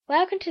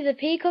Welcome to the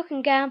Peacock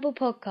and Gamble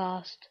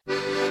Podcast.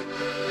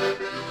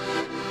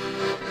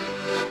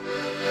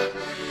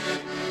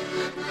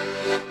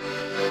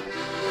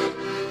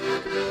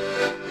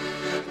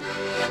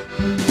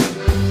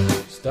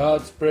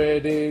 Start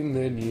spreading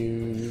the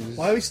news.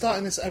 Why are we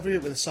starting this every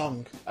week with a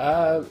song?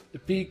 The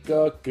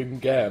Peacock and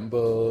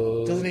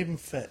Gamble. Doesn't even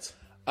fit.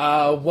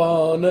 I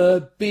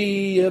wanna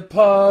be a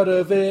part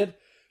of it.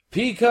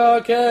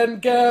 Peacock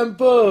and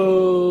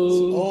Gamble.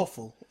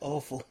 It's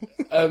awful.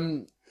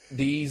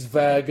 These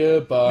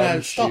vagabond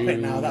No, stop shoes. it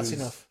now. That's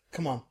enough.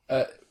 Come on.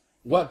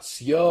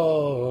 What's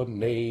your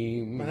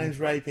name? My name's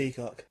Ray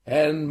Peacock.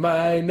 And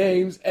my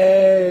name's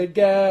Ed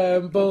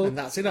Gamble. And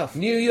that's enough.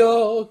 New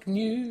York,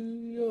 New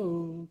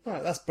York.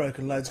 Right, that's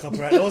broken loads of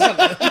copyright laws,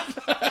 hasn't it?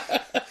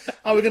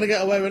 How are we going to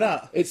get away with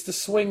that? It's the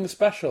swing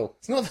special.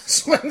 It's not the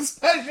swing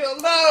special,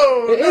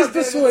 no! It is Not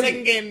the swing.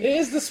 singing. It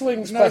is the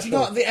swing special. No, it's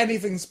not the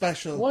anything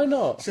special. Why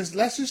not?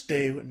 Let's just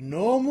do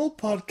normal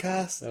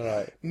podcast. All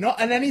right. Not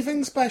an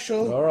anything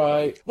special. All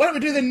right. Why don't we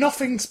do the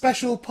nothing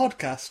special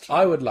podcast?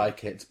 I would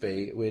like it to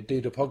be, we'd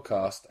do the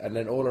podcast, and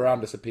then all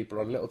around us are people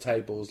on little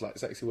tables, like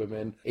sexy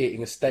women,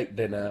 eating a steak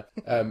dinner,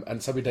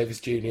 and Sammy Davis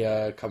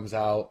Jr. comes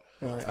out,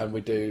 Right. and we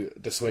do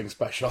the swing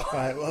special.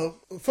 Right, well,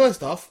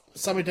 first off,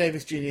 Sammy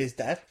Davis Jr. is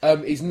dead.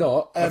 He's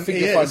not. I think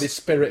he you'll find is. his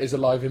spirit is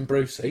alive in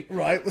Brucey.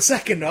 Right, well,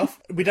 second off,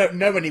 we don't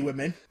know any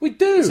women, We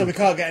do! so we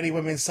can't get any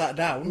women sat We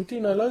down. do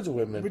know loads of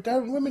women.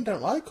 Women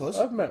don't like us.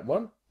 I've met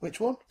one.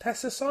 Which one?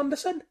 Tessa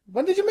Sanderson.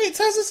 When did you meet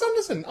Tessa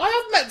Sanderson? I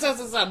have met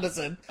Tessa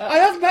Sanderson. I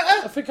have met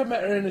I her. think I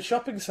met her in a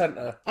shopping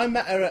centre. I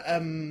met her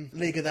at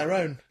League of Their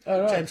Own. Oh,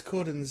 right. James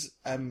Corden's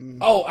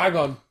Oh, hang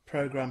on.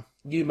 programme.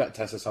 You met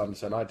Tessa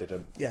Sanderson, I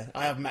didn't. Yeah,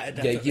 I have met her Yeah,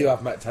 definitely. you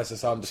have met Tessa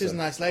Sanderson. She's a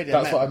nice lady.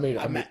 That's what I mean.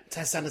 I met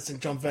Tessa Sanderson,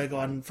 John Virgo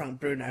and Frank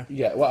Bruno.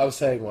 Yeah, what I was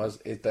saying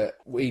is that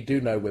we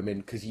do know women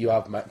because you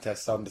have met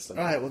Tess Sanderson.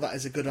 Right, well, that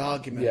is a good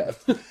argument.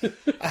 Yeah.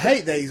 I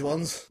hate these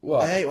ones.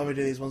 What? I hate when we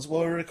do these ones.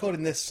 Well, we're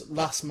recording this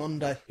last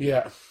Monday,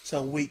 Yeah. so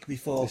a week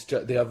before.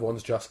 The other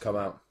one's just come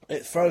out.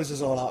 It throws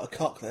us all out of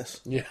cock, this.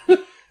 Yeah.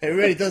 It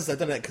really does, though,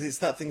 doesn't it? Because it's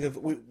that thing of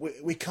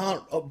we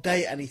can't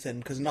update anything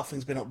because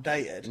nothing's been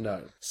updated.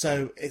 No.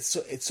 So it's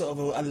sort of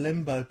a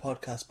limbo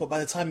podcast. But by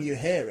the time you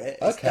hear it,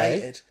 it's Okay.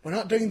 dated. We're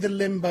not doing the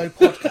limbo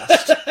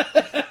podcast.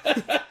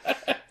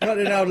 We're not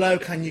doing how low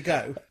can you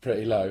go.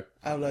 Pretty low.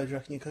 How low do you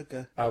reckon you could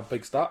go? How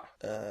big's that?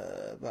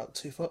 About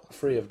 2 foot.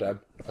 3 of them.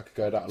 I could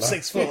go that low.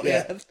 6 foot,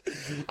 yeah.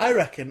 I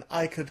reckon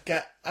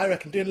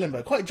doing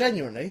limbo, quite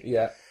genuinely,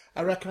 Yeah.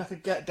 I reckon I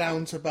could get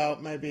down to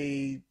about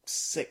maybe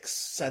 6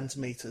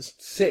 centimetres.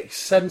 6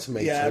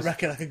 centimetres? Yeah, I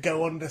reckon I could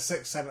go under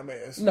 6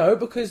 centimetres. No,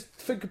 because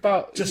think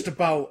about... Just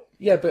about.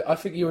 Yeah, but I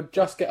think you would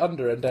just get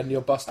under and then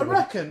your buster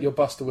reckon- your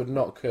buster would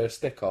knock a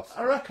stick off.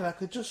 I reckon I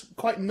could just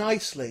quite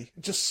nicely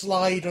just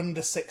slide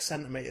under 6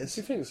 centimetres. Do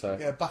you think so?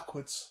 Yeah,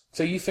 backwards.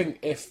 So you think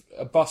if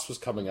a bus was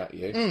coming at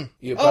you,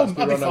 you're Oh, about to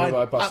be I'd be run over fine.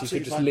 by a bus, you Absolutely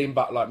could just fine. lean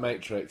back like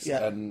Matrix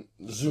Yeah. and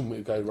zoom, it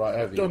would go right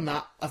over you. Done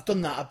that. I've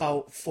done that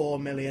about 4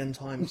 million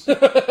times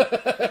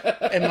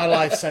in my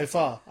life so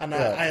far, and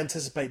I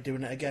anticipate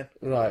doing it again.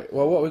 Right,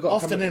 well, what we got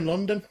Often coming... in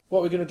London. What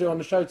are we going to do on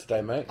the show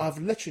today, mate? I've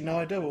literally no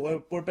idea, but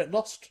we're a bit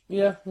lost.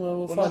 Yeah, well,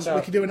 we'll find Unless we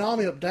out. could do an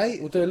army update,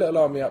 We'll do a little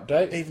army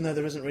update. even though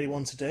there isn't really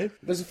one to do.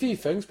 There's a few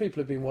things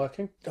people have been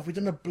working. Have we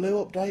done a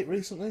blue update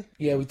recently?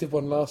 Yeah, we did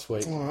one last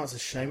week. Oh, that's a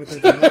shame. We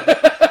could have done that.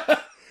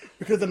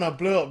 We could have done our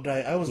blue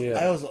update. I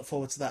always look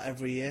forward to that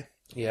every year.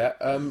 Yeah,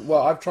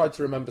 well, I've tried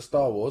to remember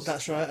Star Wars.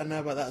 That's right, I know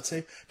about that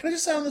too. Can I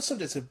just say on the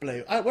subject of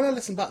Blue, when I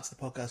listen back to the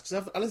podcast,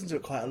 because I listen to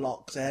it quite a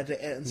lot because I edit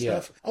it and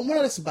stuff, and when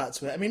I listen back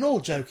to it, I mean,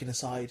 all joking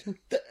aside,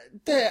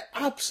 they're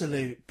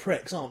absolute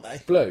pricks, aren't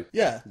they? Blue?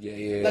 Yeah.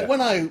 Yeah. Like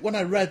when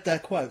I read their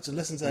quotes and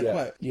listened to their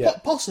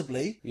quote,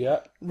 possibly Yeah.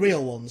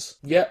 real ones.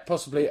 Yeah,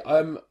 possibly.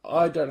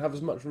 I don't have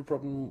as much of a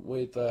problem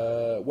with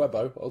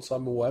Webbo, old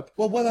Simon Webb.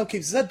 Well, Webbo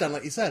keeps his head down,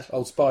 like you said.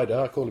 Old Spider,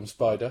 I call him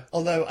Spider.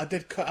 Although I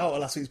did cut out of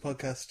last week's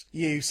podcast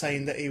you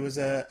saying that he was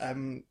a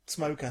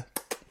smoker.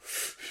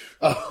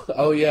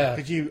 Oh yeah.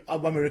 Because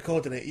when we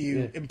recorded it,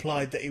 you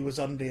implied that he was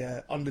on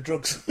the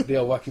drugs. The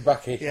old wacky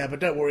backy. Yeah, but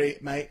don't worry,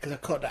 mate, because I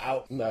cut that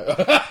out. No.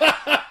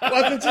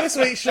 Welcome to this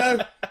week's show.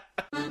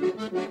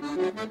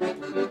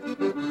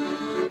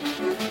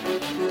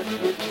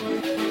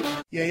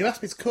 Yeah, you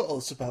asked me to cut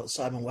us about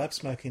Simon Webb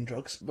smoking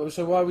drugs.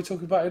 So why are we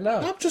talking about it now?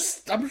 I'm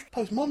just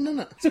postmodern, isn't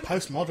it? It's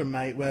postmodern,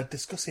 mate. We're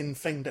discussing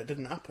thing that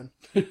didn't happen.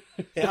 It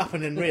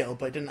happened in real,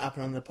 but it didn't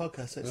happen on the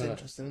podcast. It's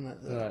interesting,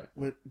 isn't it? Right.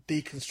 We're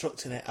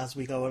deconstructing it as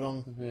we go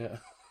along. Yeah.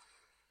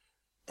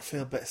 I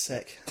feel a bit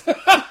sick.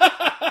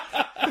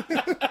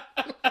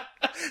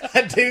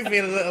 I do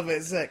feel a little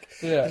bit sick.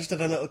 Yeah. I just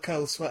had a little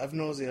cold sweat of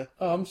nausea.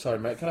 Oh, I'm sorry,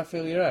 mate. Can I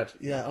feel your head?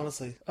 Yeah,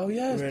 honestly. Oh,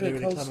 yeah, it's Really, a bit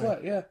really cold clammy.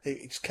 sweat, yeah.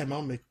 It just came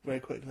on me very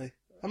quickly.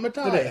 Am I Did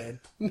dying? it?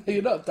 No,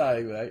 you're not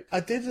dying, mate.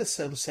 I did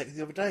some sick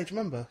the other day, do you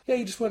remember? Yeah,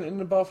 you just went in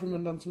the bathroom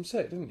and done some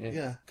sick, didn't you?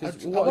 Yeah.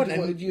 Because I what went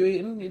in- had you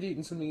eaten? You'd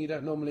eaten something you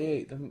don't normally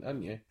eat,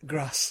 hadn't you?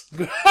 Grass.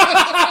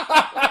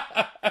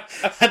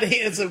 I'd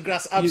eaten some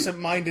grass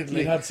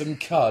absent-mindedly. You had some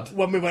cud.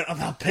 When we went on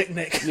that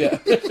picnic. Yeah.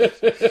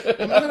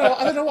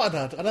 I don't know what I'd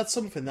had. I'd had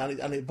something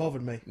and it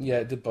bothered me. Yeah,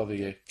 it did bother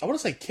you. I want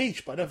to say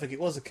quiche, but I don't think it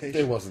was a quiche.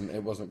 It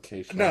wasn't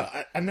quiche. No,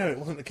 I know it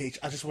wasn't a quiche.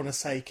 I just want to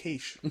say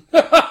quiche.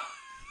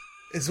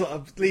 Is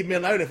what leave me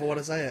alone if I want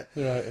to say it.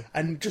 Right.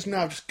 And just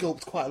now, I've just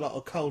gulped quite a lot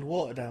of cold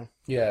water down.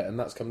 Yeah, and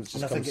that's comes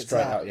straight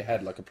out your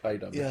head like a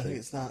Play-Doh Yeah, I machine. think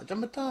it's that.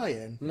 Am I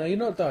dying? No, you're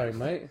not dying,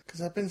 mate.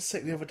 Because I've been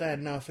sick the other day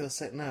and now I feel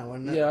sick now.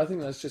 And Yeah, I think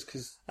that's just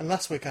because and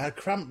last week I had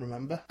cramp,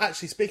 remember?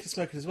 Actually, speaking of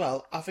smoking as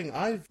well, I think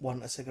I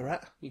want a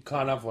cigarette. you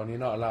can't have one. You're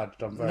not allowed.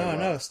 Done very well.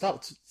 No, I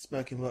stopped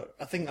smoking, but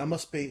I think I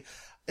must be...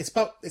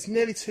 It's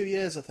nearly 2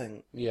 years, I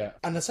think. Yeah.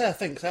 And I say I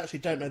think because I actually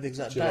don't know the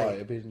exact July. date.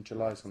 It'll be in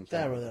July sometime.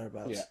 There or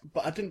thereabouts. Yeah.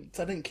 But I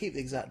didn't keep the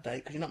exact date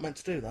because you're not meant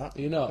to do that.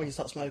 You're not? When you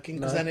start smoking,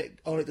 because No. then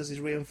all it does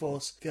is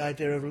reinforce the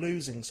idea of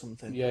losing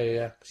something.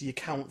 Yeah. Because you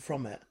count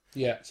from it.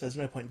 Yeah. So there's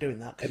no point doing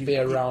that. 'Cause It'd be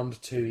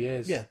around 2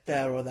 years. Yeah,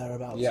 there or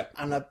thereabouts. Yeah.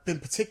 And I've been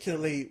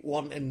particularly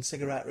wanting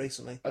cigarette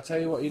recently. I'll tell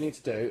you what you need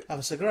to do. Have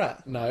a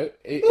cigarette? No.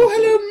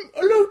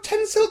 Hello,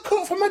 10 silk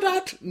cut for my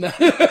dad. No.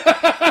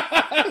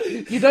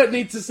 You don't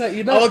need to say.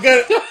 You know.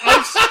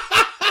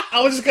 I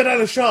will just go down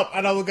the shop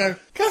and I will go,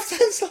 can I have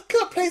 10 silk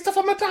cut, please,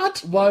 for my dad?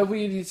 Why will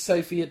you need to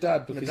say for your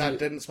dad? My Because dad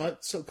didn't smoke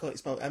silk cut, he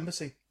smoked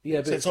embassy. Yeah,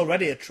 So but it's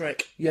already a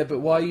trick. yeah, but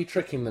why are you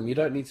tricking them? You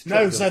don't need to. Trick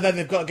No, them. so then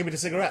they've got to give me the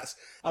cigarettes.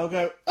 I'll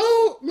go,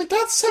 oh, my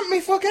dad sent me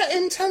for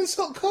getting 10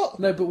 silk cut.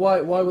 No, but why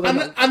will they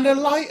not? And a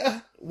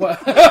lighter. Why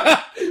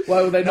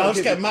will they No, not? I'll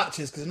just give get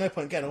matches because there's no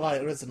point getting a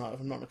lighter, is there not, if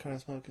I'm not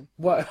currently smoking?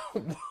 Why?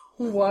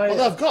 Why?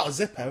 Although I've got a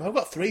Zippo. I've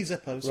got 3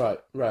 Zippos. Right,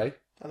 Ray.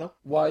 Hello?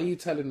 Why are you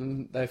telling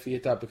them they're for your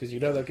dad? Because you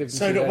know they'll give them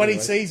So to you that when he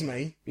anyway. sees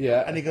me,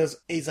 Yeah. and he goes,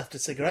 he's after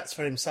cigarettes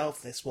for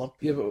himself, this one.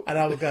 Yeah, but And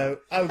I will go,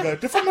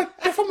 they're from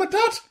my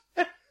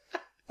dad.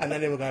 And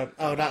then he will go,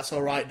 oh, that's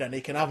all right then,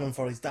 he can have them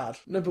for his dad.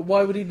 no, but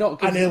why would he not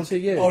give And them to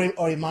you?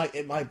 or it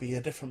might be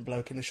a different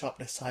bloke in the shop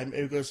this time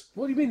who goes,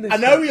 What do you mean? This I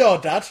know your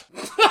dad.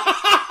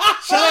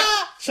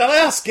 Shall I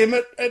ask him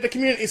at the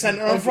community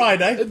centre on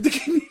Friday? The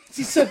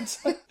community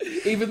centre,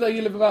 even though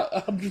you live about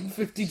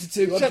 150 to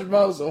 200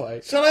 miles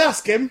away. Shall I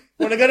ask him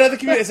when I go to the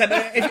community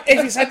centre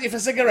if he sent you for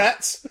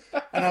cigarettes?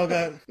 And I'll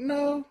go,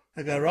 no.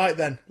 I go, right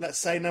then, let's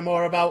say no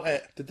more about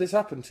it. Did this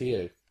happen to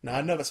you? No,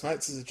 I never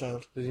smoked as a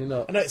child. Did you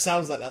not? I know it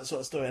sounds like that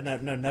sort of story. No,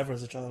 never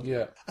as a child.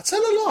 Yeah. I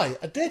tell a lie,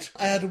 I did.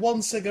 I had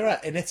 1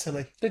 cigarette in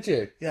Italy. Did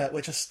you? Yeah,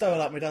 which I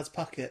stole out my dad's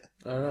pocket.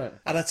 All right.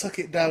 And I took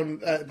it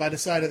down by the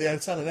side of the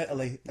hotel in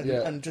Italy. And,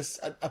 Yeah. and just,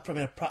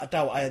 I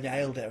doubt I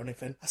inhaled it or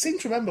anything. I seem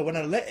to remember when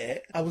I lit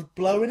it, I was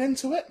blowing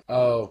into it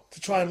Oh,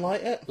 to try and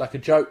light it. like a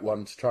joke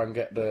one to try and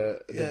get the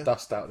Yeah.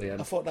 dust out the I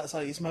end. thought that's how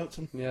you smoked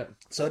them. Yeah.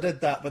 So I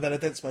did that, but then I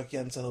didn't smoke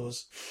again until I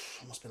was,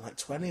 I must have been like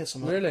 20 or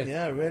something. Really?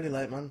 Yeah, really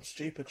late, man.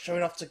 Stupid.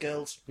 Showing off to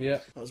girls. Yeah.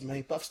 That was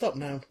me. But I've stopped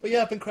now. But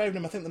yeah, I've been craving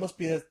them. I think there must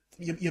be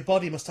your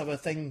body must have a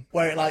thing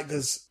where it like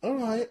goes, all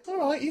right,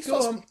 you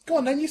go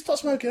on then, you start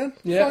smoking then.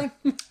 Yeah. Fine.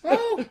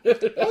 Oh,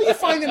 you're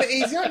finding it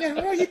easy, aren't you?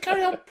 Oh, you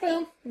carry on.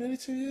 Nearly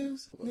 2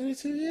 years. I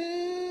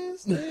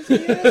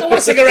want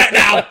a cigarette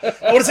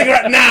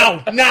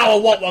now. Now I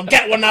want one.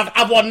 Get one,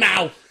 have one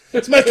now.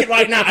 Smoke it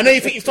right now. I know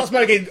you think you've stopped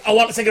smoking. I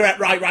want a cigarette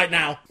right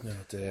now. Oh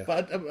dear.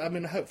 But I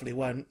mean, hopefully it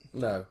won't.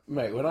 No,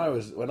 mate. When I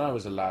was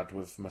a lad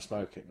with my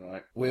smoking,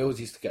 right, we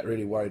always used to get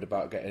really worried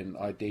about getting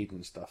ID'd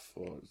and stuff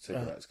for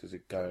cigarettes because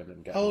we'd go in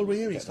and get. How old were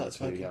you when you get them started too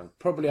smoking? young.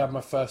 Probably had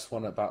my first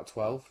one at about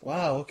 12,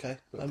 Wow, okay.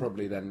 but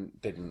probably then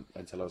didn't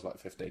until I was like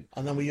 15.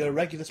 And then were you a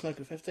regular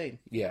smoker at 15?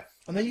 Yeah.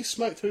 And then you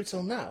smoked through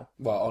till now?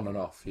 Well, on and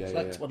off. Yeah,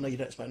 yeah. Well, no, you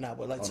don't smoke now,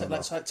 but On and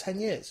off. like 10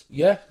 years.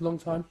 Yeah, long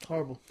time.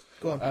 Horrible.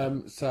 Go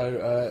on.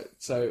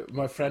 So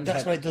my friend.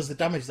 That's when it does the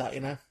damage, that, you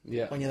know?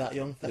 Yeah. When you're that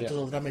young. That Yeah. does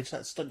all the damage.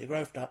 That stunt your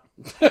growth, that.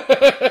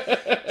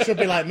 Should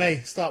be like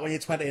me. Start when you're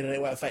 20 and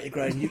it won't affect your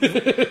growing.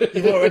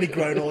 You've already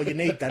grown all you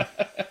need then.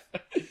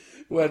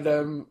 When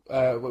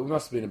we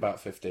must have been about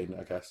 15,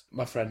 I guess.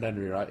 My friend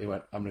Henry, right? He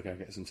went, "I'm gonna go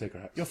get some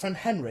cigarettes." Your friend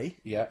Henry?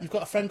 Yeah. You've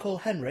got a friend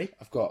called Henry?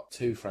 I've got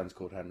 2 friends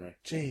called Henry.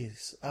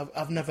 Jeez.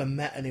 I've never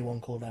met anyone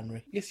called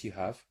Henry. Yes, you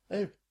have.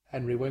 Oh.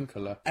 Henry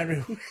Winkler.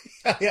 Henry.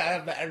 Yeah, I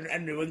have met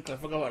Henry Winkler. I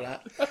forgot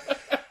about that.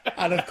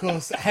 And of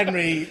course,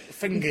 Henry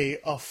Fingy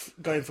off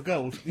Going for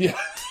Gold. Yeah.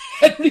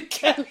 Henry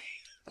Kelly.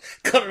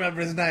 Can't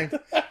remember his name.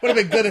 Would have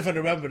been good if I'd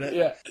remembered it.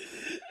 Yeah.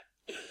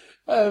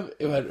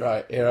 He went,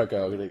 right, here I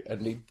go.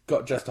 And he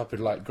got dressed up in,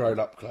 like,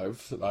 grown-up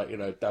clothes, like, you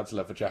know, dad's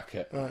leather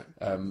jacket, Right.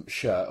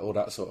 shirt, all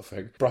that sort of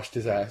thing. Brushed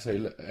his hair, so he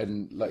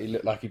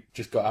looked like he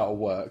just got out of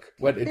work.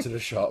 Went into the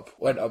shop,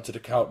 went up to the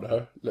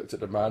counter, looked at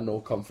the man,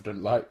 all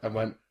confident like, and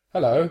went,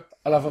 "Hello,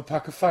 I'll have a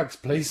pack of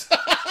fags, please."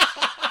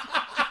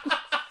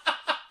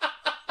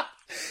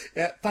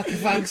 Yeah, pack of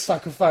fags.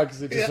 Sack of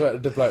fags. He just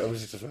went, the bloke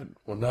obviously just went,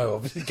 well, no,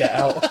 obviously get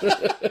out.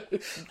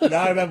 No,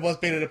 I remember once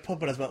being in a pub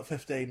when I was about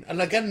 15.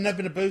 And again, never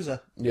been a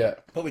boozer. Yeah.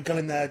 But we'd gone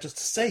in there just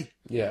to see.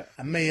 Yeah.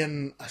 And me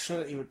and,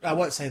 I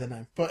won't say the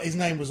name, but his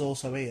name was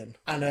also Ian.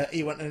 And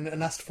he went in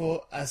and asked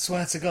for, I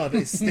swear to God,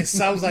 this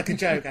sounds like a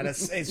joke, and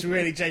it's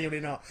really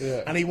genuinely not.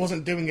 Yeah. And he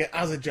wasn't doing it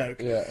as a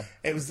joke. Yeah.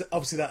 It was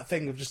obviously that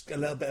thing of just a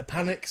little bit of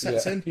panic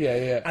sets in. Yeah,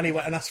 yeah. And he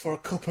went and asked for a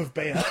cup of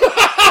beer.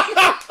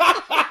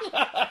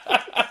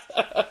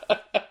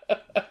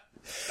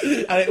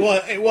 And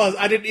it was.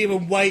 I didn't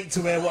even wait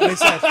to hear what they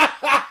said.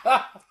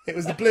 It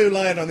was the Blue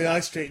Lion on the High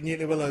Street in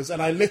Newton Willows,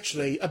 and I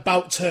literally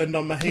about turned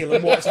on my heel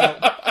and walked out.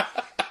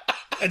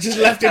 I just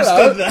left him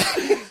stood there.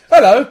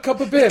 Hello,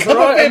 cup of beer,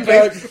 right?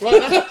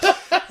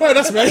 Right,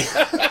 that's me.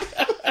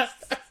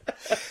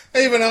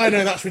 Even I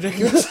know that's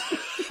ridiculous.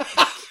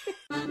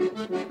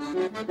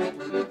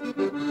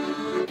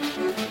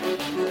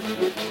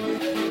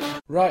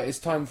 Right, it's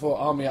time for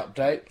Army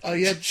Update. Oh,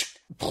 yeah.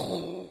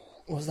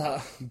 What's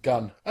that?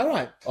 Gun. All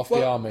right. Off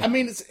the army. I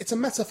mean, it's a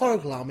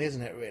metaphorical army,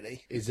 isn't it,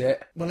 really? Is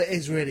it? Well, it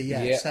is really,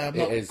 yeah. Yeah, So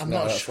it is. I'm No,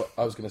 not that's sure.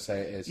 what I was going to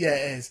say it is. Yeah,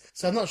 it is.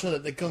 So I'm not sure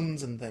that the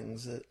guns and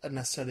things are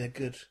necessarily a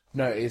good...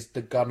 No, it is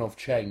the gun of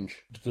change.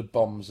 The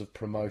bombs of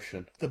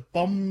promotion. The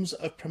bombs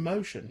of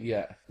promotion.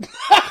 Yeah.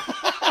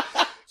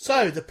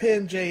 So, the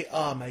PNG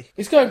army.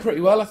 It's going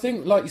pretty well, I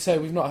think. Like you say,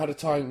 we've not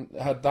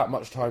had that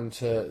much time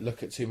to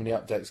look at too many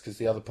updates because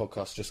the other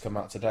podcast just come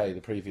out today, the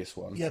previous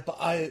one. Yeah, but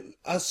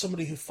as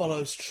somebody who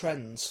follows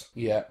trends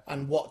Yeah.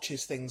 and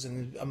watches things,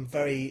 and I'm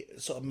very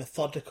sort of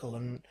methodical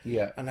and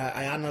Yeah. and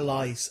I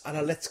analyse,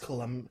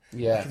 analytical,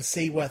 Yeah. I can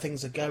see where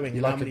things are going.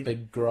 You're and like a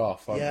big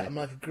graph, aren't yeah, you? I'm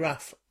like a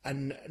graph,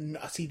 and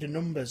I see the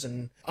numbers,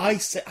 and I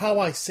see how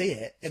I see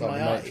it in Like my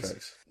the eyes.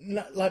 Matrix.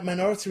 Like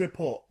Minority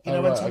Report, you Oh,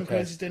 know when right, Tom okay.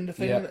 Cruise is doing the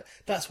thing. Yeah.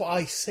 That's what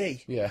I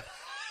see. Yeah.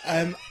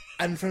 And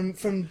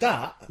from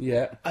that,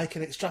 Yeah. I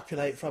can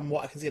extrapolate from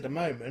what I can see at the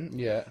moment,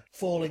 Yeah.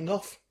 falling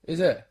off. Is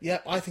it? Yeah,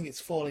 I think it's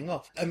falling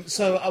off.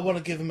 So I want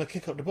to give him a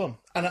kick up the bum.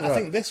 And I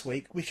think this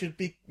week we should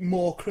be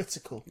more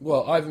critical.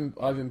 Well,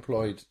 I've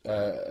employed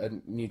a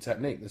new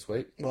technique this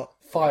week. What?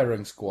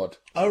 Firing squad.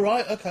 Oh,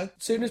 right, okay. As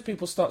soon as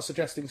people start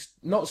suggesting,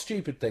 not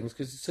stupid things,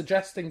 because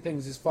suggesting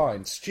things is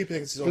fine. Stupid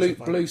things is also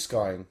fine. Blue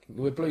skying.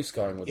 We're blue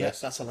skying with Yes,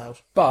 this. that's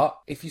allowed. But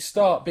if you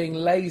start being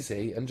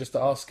lazy and just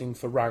asking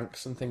for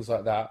ranks and things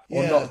like that,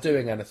 or Yeah. not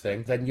doing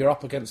anything, then you're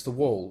up against the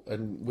wall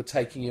and we're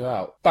taking you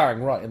out.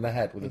 Bang, right in the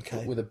head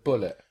with a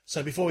bullet.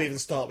 So before we even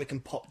start, we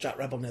can pop Jack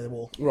Rebel near the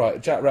wall. Right,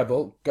 Jack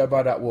Rebel, go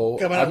by that wall.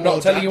 Go by that I'm wall,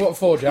 not telling Jack. you what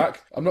for,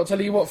 Jack. I'm not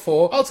telling you what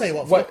for. I'll tell you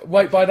what for.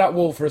 Wait by that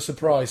wall for a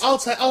surprise. I'll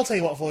tell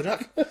you what for,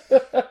 Jack.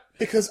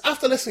 Because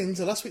after listening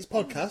to last week's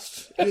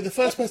podcast, you were the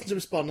first person to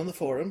respond on the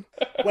forum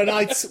when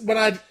I'd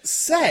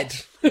said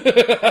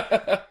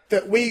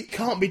that we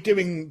can't be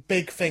doing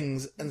big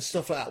things and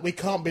stuff like that. We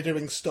can't be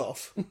doing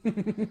stuff.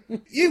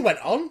 You went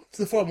on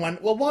to the forum and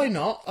went, well, why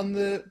not on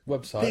the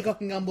Website.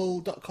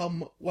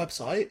 peacockandgamble.com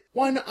website?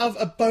 Why not have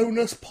a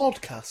bonus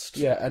podcast?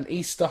 Yeah, an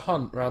Easter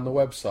hunt round the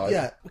website.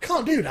 Yeah, we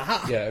can't do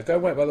that. Yeah, go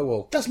wait by the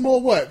wall. That's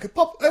more work.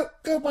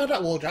 Go by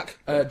that wall, Jack.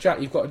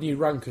 Jack, you've got a new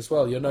rank as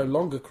well. You're no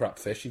longer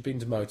crapfish. You've been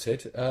demoted.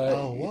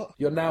 What?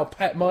 You're now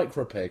pet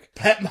micro pig.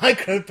 Pet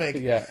micro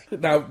pig. Yeah.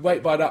 Now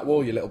wait by that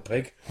wall, you little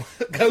pig.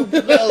 Go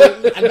little,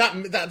 and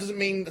that doesn't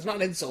mean it's not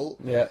an insult.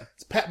 Yeah.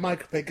 It's pet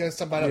micro pig. Go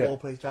stand by that wall,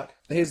 please, Jack.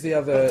 Here's the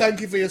other.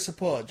 Thank you for your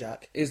support,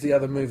 Jack. Here's the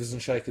other movers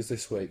and shakers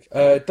this week.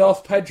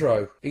 Darth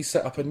Pedro. He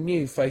set up a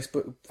new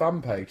Facebook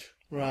fan page.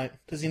 Right.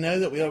 Does he know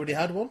that we already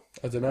had one?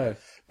 I don't know.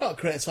 Not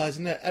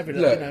criticising it.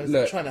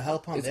 Look, trying to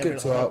help, aren't it's they? good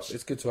to help.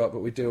 It's good to help, but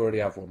we do already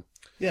have one.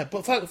 Yeah,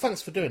 but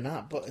thanks for doing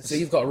that. But it's... So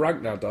you've got a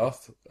rank now,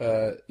 Darth.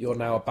 You're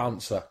now a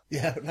bouncer.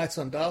 Yeah, nice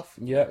one, Darth.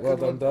 Yeah, well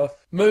done, Darth.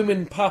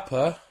 Moomin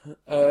Papa.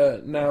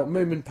 Now,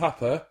 Moomin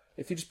Papa,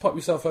 if you just pop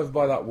yourself over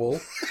by that wall.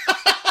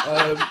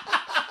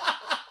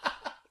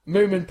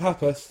 Moomin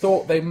Papa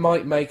thought they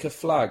might make a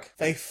flag.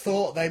 They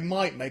thought they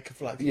might make a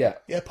flag. Yeah.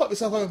 Yeah, pop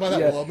yourself over by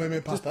that wall,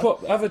 Moomin Papa.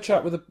 Just have a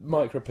chat with a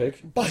micro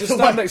pig. By Just the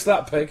stand way- next to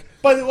that pig.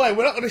 By the way,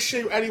 we're not going to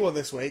shoot anyone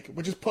this week.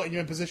 We're just putting you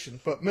in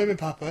position. But Moomin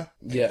Papa,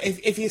 Yeah.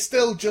 if you're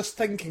still just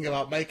thinking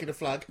about making a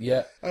flag,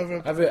 Yeah.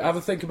 over, Have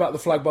a think about the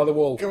flag by the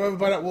wall. go over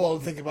by that wall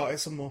and think about it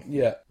some more.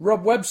 Yeah.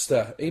 Rob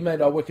Webster, he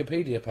made our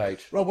Wikipedia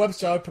page. Rob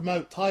Webster, I would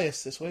promote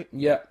highest this week.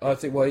 Yeah, I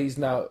think, well, he's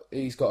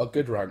got a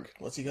good rank.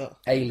 What's he got?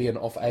 Alien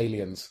off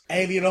Aliens.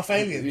 Alien off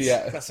Aliens.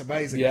 Yeah. That's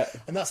amazing. Yeah.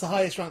 And that's the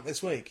highest rank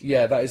this week.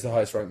 Yeah, that is the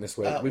highest rank this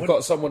week. We've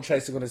got someone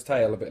chasing on his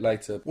tail a bit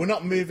later. We're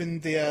not moving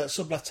the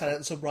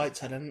sub-lieutenant, sub-right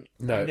tenant,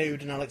 No.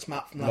 Nude and Alex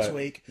Mapp from last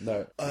week.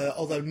 No.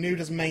 Although Nude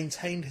has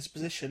maintained his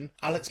position,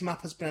 Alex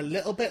Mapp has been a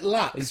little bit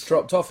lax. He's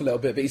dropped off a little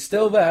bit, but he's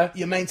still there.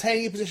 You're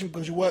maintaining your position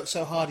because you work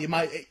so hard. You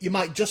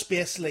might just be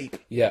asleep.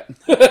 Yeah.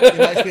 You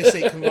might just be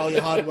asleep from all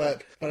your hard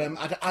work. But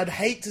I'd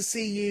hate to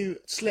see you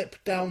slip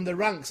down the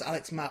ranks,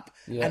 Alex Mapp,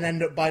 and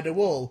end up by the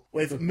wall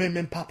with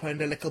Moomin Papa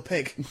and a little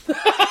pig.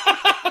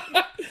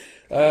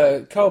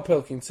 Carl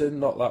Pilkington,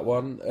 not that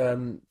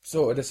one,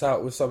 sorted us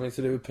out with something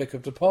to do with Pick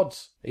of the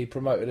Pods. He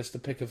promoted us to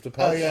Pick of the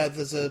Pods. Oh, yeah,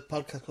 there's a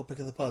podcast called Pick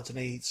of the Pods, and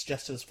he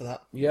suggested us for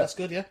that. Yeah. That's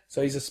good, yeah.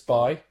 So he's a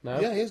spy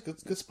now. Yeah, he is.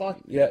 Good spy.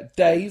 Yeah,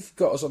 Dave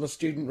got us on a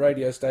student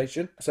radio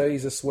station, so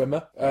he's a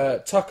swimmer.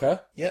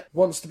 Tucker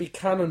wants to be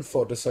cannon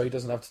fodder so he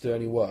doesn't have to do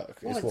any work,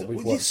 is what we've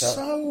worked out. You're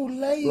so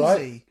lazy.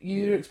 Right?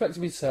 You're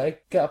expecting me to say,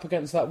 get up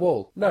against that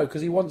wall. No,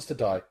 because he wants to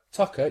die.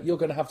 Tucker, you're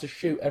going to have to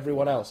shoot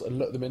everyone else and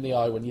look them in the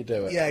eye when you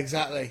do it. Yeah,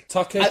 exactly.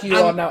 Tucker, you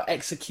are now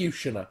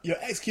executioner. You're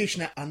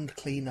executioner and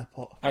cleaner,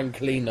 pot. And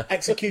cleaner.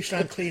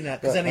 Executioner and cleaner,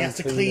 because then he has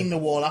to clean the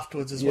wall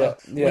afterwards as well,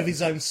 with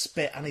his own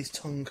spit and his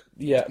tongue.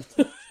 Yeah.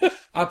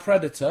 Our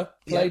Predator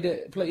played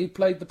he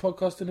played the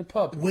podcast in a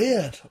pub.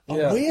 Weird.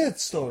 Weird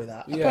story,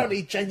 that. Yeah. Apparently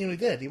he genuinely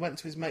did. He went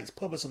to his mate's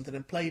pub or something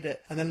and played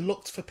it, and then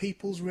looked for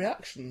people's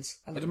reactions.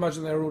 And I'd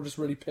imagine they were all just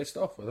really pissed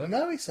off with it.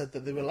 no, he said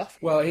that they were laughing.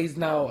 Well, he's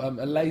now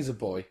a laser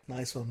boy.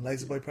 Nice one.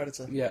 Laser Boy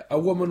Predator. Yeah, a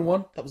woman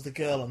one. That was the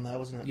girl on there,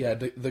 wasn't it? Yeah,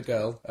 the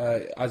girl.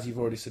 As you've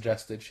already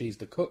suggested, she's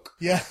the cook.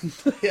 Yeah.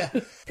 Yeah.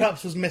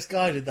 Perhaps was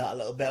misguided that a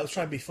little bit. I was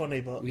trying to be funny,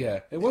 but...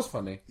 Yeah, it was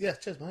funny. Yeah,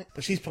 cheers, mate.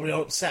 But she's probably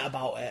upset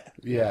about it.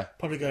 Yeah.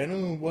 Probably going,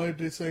 oh, why are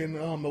they saying,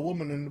 oh, I'm a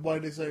woman, and why are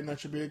they saying I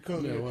should be a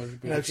cook? Yeah, why should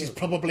be you know, a she's cook?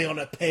 probably on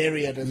a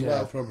period as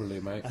well. Yeah, probably,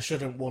 mate. I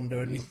shouldn't wonder,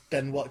 and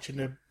then watching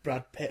a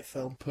Brad Pitt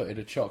film. Putting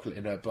a chocolate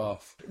in her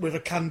bath. With a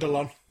candle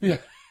on. Yeah.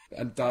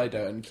 And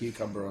Dido and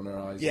cucumber on her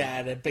eyes. Yeah,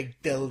 and a big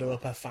dildo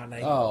up her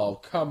fanny. Oh,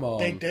 come on.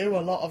 They do, a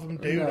lot of them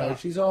do No, that.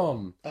 she's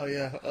on. Oh,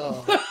 yeah.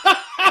 Oh.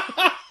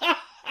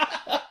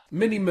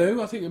 Minnie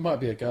Moo, I think it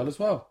might be a girl as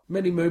well.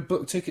 Minnie Moo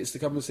booked tickets to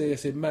come and see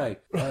us in May.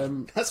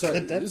 That's so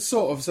good then. It's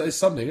sort of, it's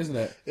something, isn't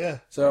it? Yeah.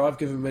 So I've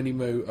given Minnie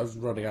Moo, I was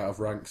running out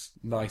of ranks,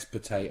 nice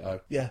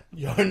potato. Yeah,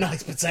 you're a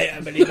nice potato,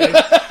 Minnie Moo.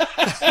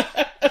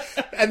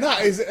 And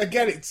that is,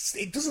 again,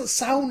 it doesn't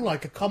sound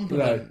like a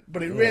compliment,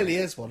 but it really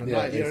is one. And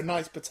Yeah, you're a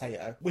nice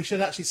potato. We should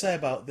actually say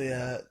about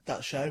the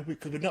that show,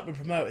 because we've not been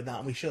promoting that,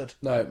 and we should.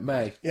 No,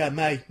 May. Yeah,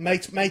 May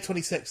 26th.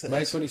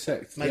 May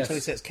 26th. May yes.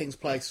 26th, King's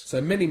Place. So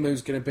Minnie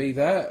Moo's going to be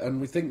there, and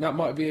we think that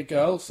might be a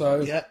girl,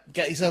 so... Yeah,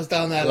 get yourselves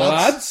down there,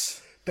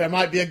 lads. There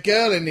might be a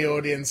girl in the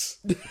audience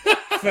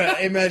for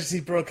emergency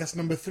broadcast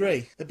number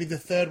 3. That'd be the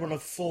third one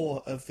of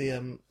 4 of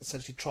the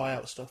essentially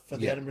tryout stuff for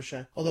the Edinburgh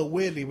show. Although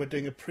weirdly, we're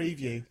doing a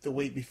preview the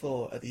week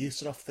before at the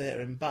Euston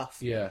Theatre in Bath.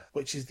 Yeah.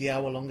 Which is the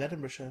hour-long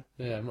Edinburgh show.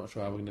 Yeah, I'm not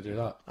sure how we're going to do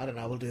that. I don't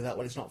know. We'll do that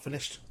when it's not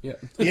finished. Yeah.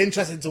 Be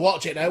interesting to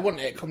watch it, though,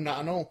 wouldn't it? Come that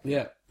and all.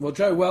 Yeah. Well,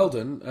 Joe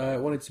Weldon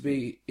wanted to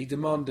be... He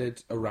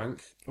demanded a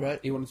rank. Right.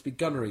 He wanted to be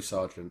gunnery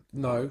sergeant.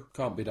 No,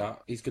 can't be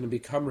that. He's going to be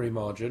Cymru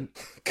Margent.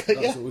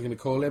 That's what we're going to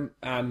call him.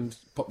 And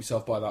pop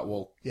yourself by that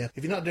wall. Yeah.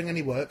 If you're not doing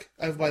any work,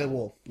 over by the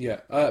wall. Yeah.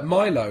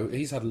 Milo,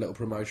 he's had a little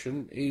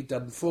promotion. He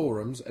done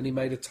forums and he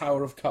made a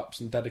tower of cups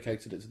and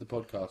dedicated it to the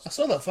podcast. I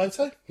saw that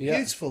photo. Yeah.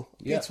 Beautiful.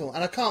 Beautiful.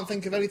 And I can't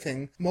think of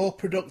anything more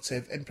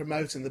productive in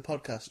promoting the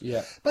podcast.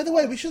 Yeah. By the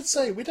way, we should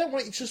say, we don't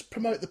want you to just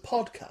promote the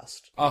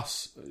podcast.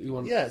 Us. You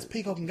want... Yeah, it's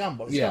Peacock and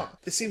Gamble. It's not.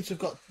 It seems to have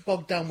got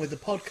bogged down with the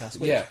podcast,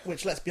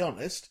 which, let's be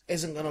honest,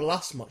 isn't going to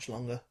last much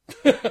longer.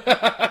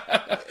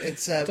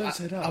 It's. Don't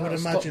say that. I would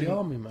Stop imagine. the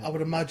army, man. I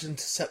would imagine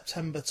to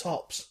September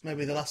tops.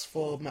 Maybe the last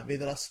 4. Maybe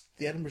the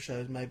Edinburgh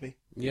shows. Maybe.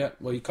 Yeah.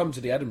 Well, you come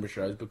to the Edinburgh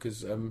shows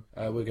because we're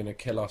going to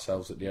kill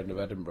ourselves at the end of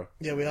Edinburgh.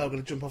 Yeah, we are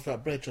going to jump off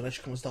that bridge unless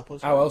you come and stop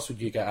us. How else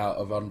would you get out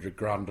of 100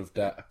 grand of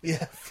debt?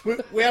 Yeah,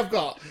 we have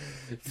got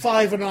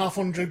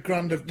 5,500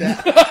 grand of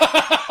debt.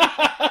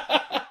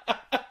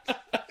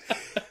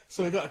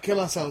 So we've got to kill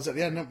ourselves at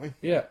the end, haven't we?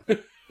 Yeah.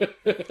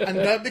 And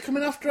don't be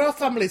coming after our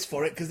families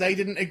for it, because they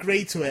didn't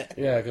agree to it.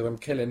 Yeah, because I'm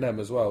killing them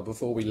as well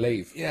before we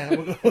leave. Yeah,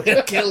 we're going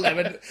to kill them,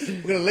 and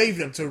we're going to leave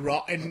them to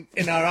rot in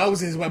our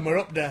houses when we're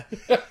up there.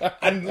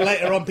 And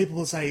later on, people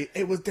will say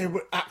they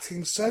were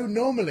acting so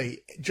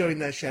normally during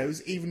their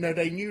shows, even though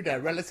they knew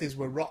their relatives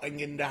were rotting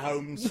in their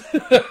homes.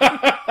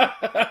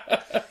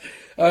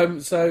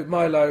 So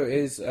Milo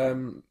is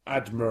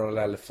Admiral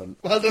Elephant.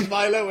 Well done,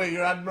 Milo, we're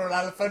your Admiral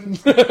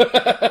Elephant.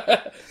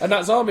 And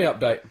that's Army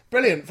Update.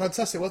 Brilliant,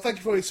 fantastic. Well, thank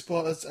you for your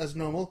support as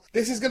normal.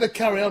 This is going to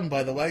carry on,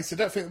 by the way, so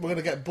don't think we're going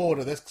to get bored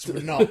of this, because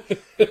we're not.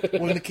 We're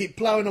going to keep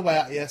ploughing away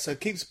at you, so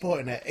keep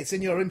supporting it. It's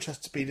in your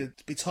interest to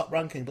be top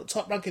ranking, but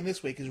top ranking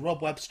this week is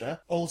Rob Webster,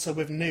 also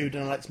with Nude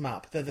and Alex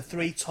Mapp. They're the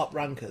 3 top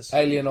rankers.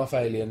 Alien off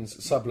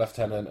Aliens,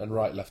 Sub-Lieutenant and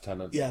Right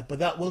Lieutenant. Yeah, but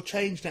that will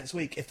change next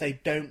week if they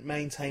don't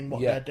maintain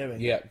what they're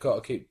doing. Yeah,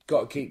 got to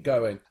keep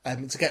going.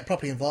 To get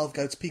properly involved,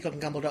 go to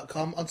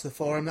peacockandgamble.com, onto the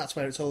forum. That's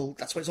where it's all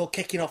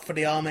kicking off for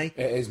the army.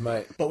 It is,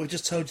 mate. But we've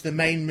just told you the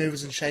main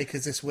movers and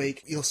shakers this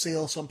week. You'll see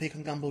also on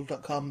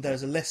peacockandgamble.com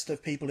there's a list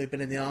of people who've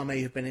been in the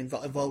army, who've been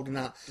involved in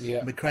that. Yeah.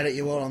 And we credit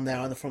you all on there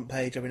on the front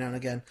page every now and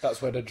again.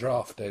 That's where the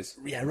draft is.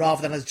 Yeah,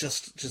 rather than us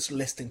just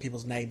listing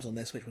people's names on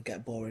this, which would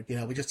get boring. You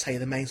know, we just tell you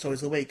the main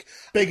stories of the week.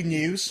 Big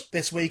news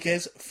this week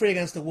is 3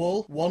 against the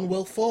wall, 1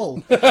 will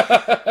fall. Who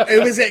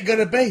is it going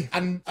to be?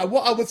 And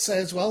what I would say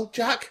as well,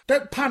 Jack,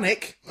 don't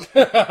panic.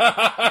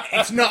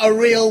 It's not a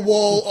real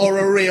wall or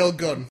a real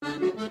gun.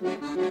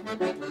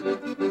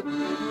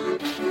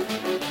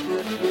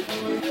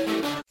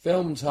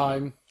 Film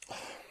time.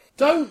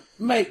 Don't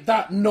make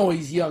that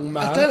noise, young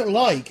man. I don't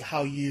like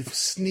how you've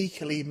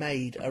sneakily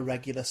made a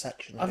regular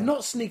section. I've not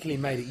sneakily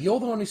made it. You're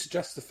the one who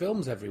suggests the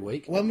films every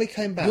week. When we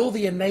came back... You're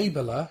the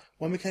enabler.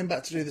 When we came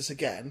back to do this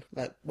again,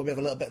 like when we have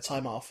a little bit of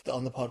time off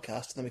on the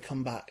podcast, and then we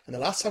come back, and the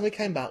last time we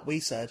came back,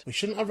 we said we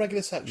shouldn't have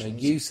regular sections. No,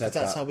 you said 'cause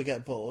that's that. how we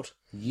get bored.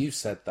 You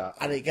said that.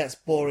 And it gets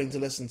boring to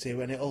listen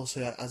to, and it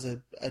also has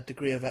a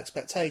degree of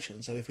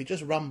expectation. So if we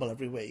just ramble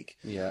every week,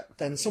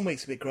 then some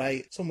weeks will be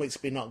great, some weeks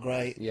will be not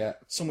great,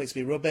 some weeks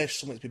will be rubbish,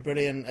 some weeks will be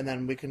brilliant, and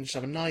then we can just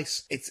have a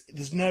nice...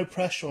 There's no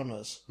pressure on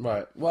us.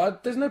 Right.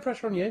 Well, there's no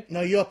pressure on you. No,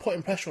 you're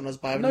putting pressure on us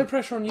by no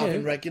pressure on you.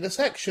 having regular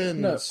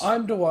sections. No,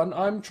 I'm the one.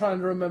 I'm trying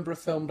to remember a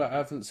film that I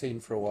haven't seen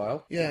for a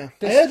while. Yeah.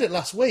 I heard it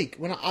last week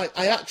when I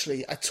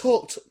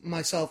talked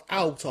myself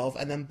out of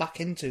and then back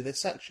into this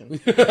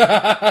section in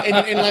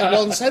like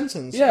one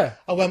sentence. Yeah.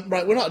 I went,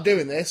 right, we're not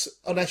doing this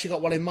unless you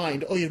got one in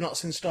mind or you've not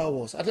seen Star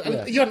Wars.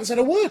 You hadn't said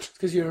a word.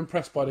 Because you're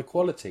impressed by the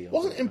quality of it.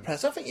 Wasn't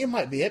impressed. I think you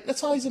might be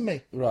hypnotising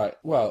me. Right.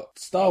 Well,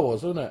 Star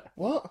Wars, wasn't it?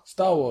 What?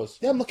 Star Wars.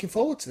 Yeah, I'm looking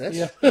forward to this.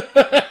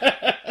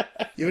 Yeah.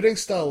 You were doing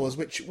Star Wars,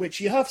 which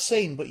you have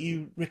seen, but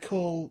you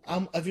recall...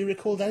 have you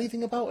recalled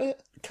anything about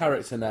it?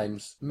 Character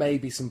names,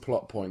 maybe some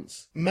plot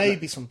points.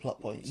 Maybe some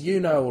plot points. You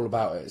know all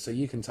about it, so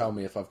you can tell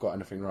me if I've got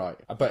anything right.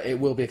 But it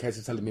will be a case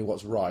of telling me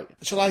what's right.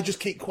 Shall I just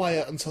keep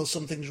quiet until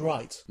something's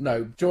right?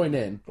 No, join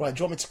in. Right, do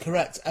you want me to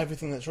correct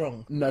everything that's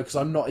wrong? No, because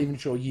I'm not even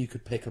sure you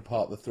could pick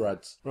apart the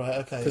threads. Right,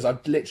 okay.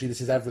 Because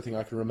this is everything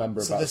I can remember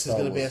about Star Wars. So this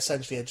is going to be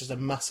essentially just a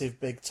massive,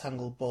 big,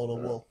 tangled ball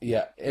of wool.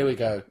 Yeah, here we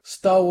go.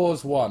 Star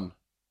Wars 1.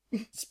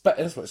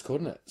 That's what it's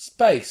called, isn't it?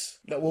 Space.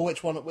 No, well,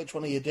 which one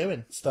are you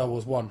doing? Star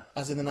Wars 1.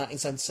 As in the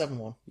 1977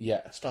 one?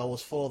 Yeah. Star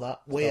Wars 4,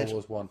 that. Weird. Star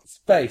Wars 1.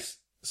 Space.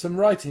 Some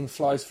writing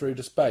flies through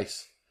to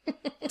space,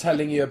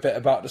 telling you a bit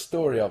about the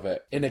story of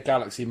it, in a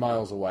galaxy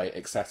miles away,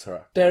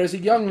 etc. There is a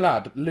young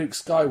lad, Luke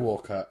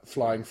Skywalker,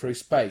 flying through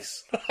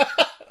space.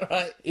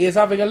 Right. He is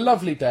having a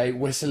lovely day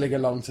whistling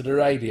along to the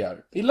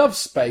radio. He loves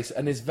space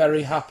and is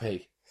very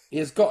happy. He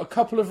has got a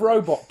couple of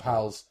robot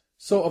pals,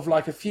 sort of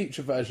like a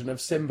future version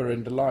of Simba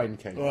in The Lion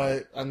King.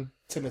 Right, and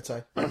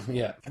Timothy.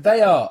 Yeah.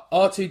 They are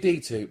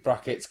R2-D2,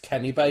 brackets,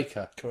 Kenny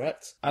Baker.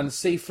 Correct. And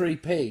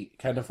C3P,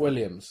 Kenneth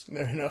Williams.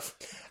 Fair enough.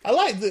 I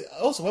like that.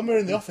 Also, when we were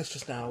in the office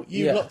just now,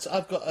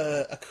 I've got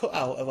a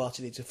cutout of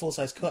R2-D2, a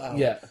full-size cutout.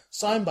 Yeah.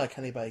 Signed by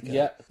Kenny Baker.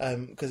 Yeah.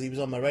 Because he was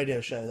on my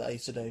radio show that I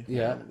used to do.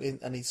 Yeah.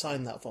 And he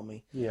signed that for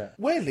me. Yeah.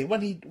 Weirdly,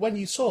 when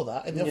you saw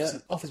that in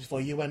the office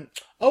before, you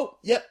went, oh,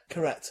 yep,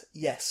 correct,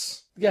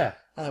 yes. Yeah.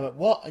 And I went,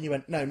 what? And you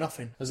went, no,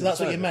 nothing. As So that's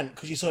what in you meant,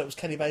 because you saw it was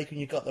Kenny Baker and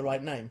you got the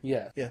right name.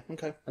 Yeah. Yeah,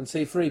 okay. And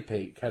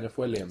C3P, Kenneth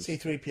Williams.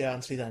 C3PO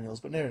Anthony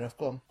Daniels, but near enough,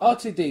 go on.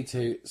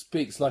 R2-D2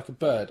 speaks like a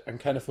bird and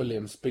Kenneth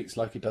Williams speaks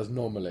like he does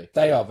normally.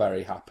 They are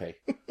very happy.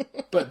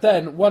 But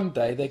then, one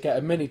day, they get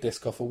a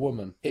mini-disc off a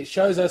woman. It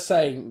shows her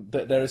saying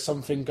that there is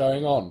something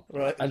going on.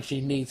 Right. And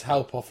she needs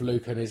help off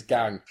Luke and his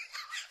gang.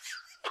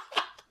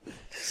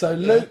 So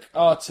Luke,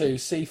 R2,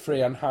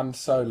 C3 and Han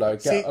Solo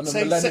get on a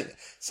millennium...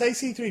 Say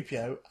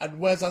C3PO, and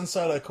where's Han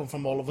Solo come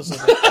from all of a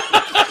sudden?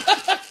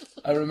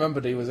 I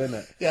remembered he was in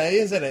it. Yeah, he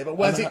is in it, but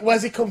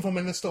where's he come from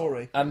in the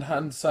story? And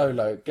Han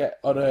Solo get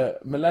on a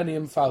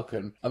Millennium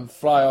Falcon and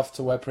fly off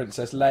to where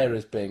Princess Leia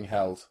is being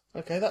held.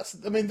 Okay,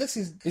 this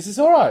is... Is this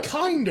alright?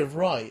 Kind of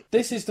right.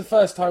 This is the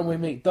first time we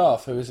meet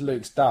Darth, who is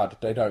Luke's dad.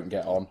 They don't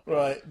get on.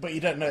 Right, but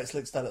you don't know it's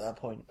Luke's dad at that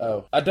point.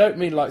 Oh. I don't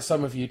mean like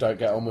some of you don't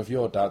get on with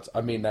your dads.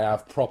 I mean they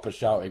have proper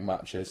shouting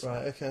matches.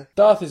 Right, okay.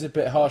 Darth is a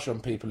bit harsh on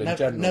people in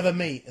general. Never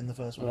meet in the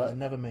first one. Right. They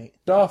never meet.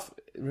 Darth...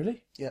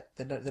 Really? Yeah,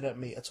 they don't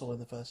meet at all in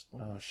the first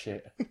one. Oh,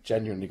 shit.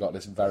 Genuinely got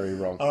this very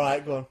wrong.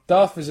 Alright, go on.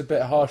 Darth is a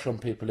bit harsh on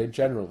people in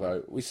general,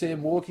 though. We see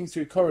him walking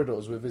through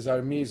corridors with his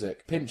own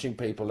music, pinching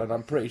people, and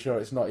I'm pretty sure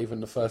it's not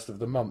even the first of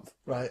the month.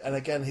 Right, and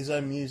again, his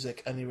own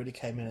music only really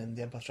came in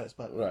The Empire Strikes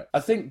Back. Right. I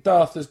think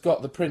Darth has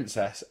got the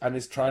princess and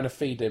is trying to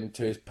feed him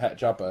to his pet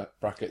Jabba,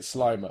 bracket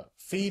Slimer.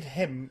 Feed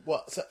him?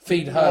 What?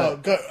 Feed her.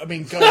 Go.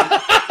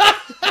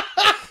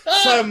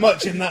 So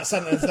much in that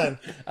sentence then.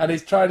 And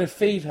he's trying to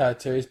feed her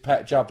to his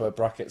pet Jabba,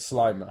 bracket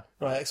Slimer.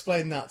 Right,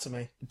 explain that to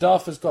me.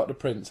 Darth has got the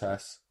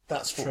princess.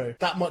 That's true.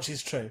 That much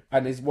is true.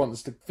 And he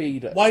wants to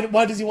feed her.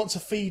 Why does he want to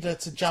feed her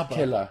to Jabba?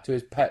 Kill her to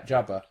his pet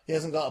Jabba. He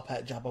hasn't got a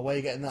pet Jabba. Where are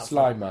you getting that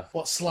Slimer. from?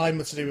 What's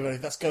Slimer to do with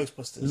anything? That's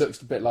Ghostbusters.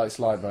 Looks a bit like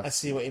Slimer. I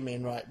see what you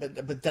mean, right.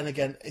 But then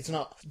again, it's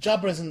not...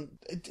 Jabba isn't...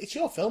 It's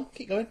your film.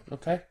 Keep going.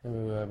 Okay.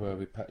 Where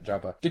we pet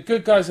Jabba. The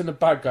good guys and the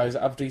bad guys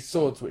have these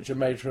swords which are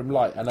made from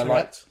light, and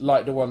I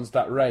like the ones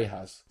that Rey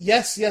has.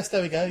 Yes,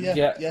 there we go.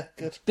 Yeah,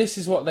 good. This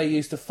is what they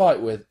used to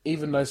fight with,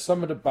 even though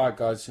some of the bad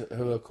guys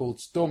who are called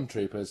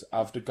stormtroopers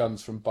have the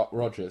guns from Buck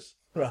Rogers.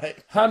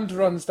 Right. Hand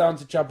runs down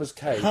to Jabba's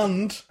cage.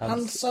 Han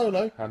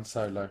Solo. Han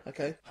Solo.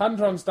 Okay. Hand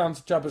runs down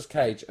to Jabba's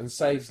cage and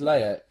saves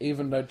Leia,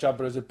 even though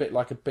Jabba is a bit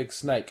like a big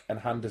snake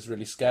and Hand is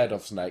really scared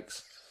of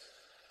snakes.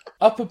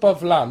 Up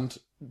above land,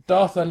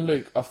 Darth and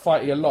Luke are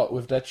fighting a lot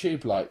with their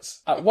tube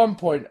lights. At one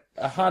point,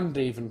 a hand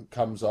even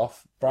comes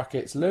off,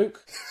 brackets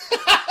Luke.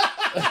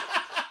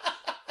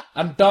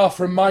 And Darth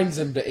reminds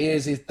him that he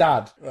is his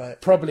dad. Right.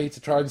 Probably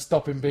to try and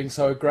stop him being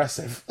so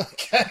aggressive.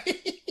 Okay.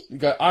 You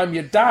go, I'm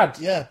your dad.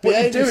 Yeah, what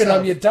are you doing? yourself.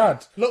 I'm your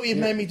dad. Look what you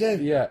made me do.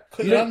 Yeah.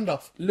 Cut your hand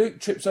off.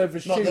 Luke trips over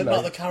his shoelace.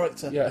 Not the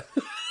character. Yeah.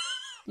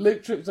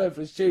 Luke trips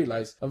over his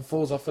shoelace and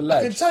falls off a I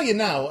ledge. can tell you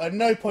now, at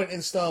no point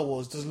in Star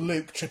Wars does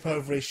Luke trip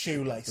over his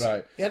shoelace.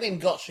 Right. He hadn't even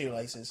got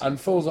shoelaces. And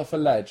falls off a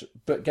ledge,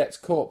 but gets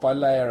caught by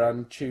Leia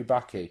and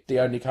Chewbacca, the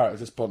only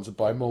character sponsored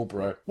by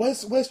Marlboro.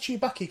 Where's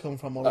Chewbacca come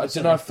from?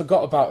 I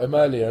forgot about him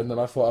earlier, and then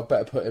I thought I'd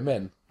better put him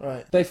in.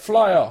 Right. They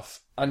fly off,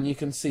 and you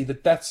can see the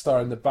Death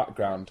Star in the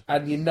background,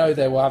 and you know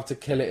they will have to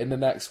kill it in the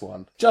next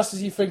one. Just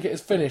as you think it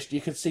is finished,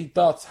 you can see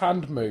Darth's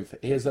hand move.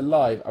 He is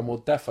alive, and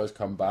will defos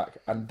come back,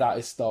 and that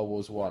is Star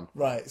Wars 1.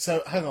 Right,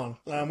 so hang on.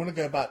 I'm going to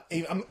go back.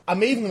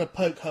 I'm even going to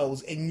poke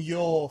holes in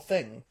your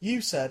thing.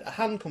 You said a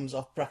hand comes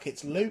off,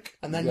 brackets Luke,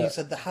 and then you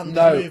said the hand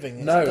is moving.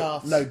 It's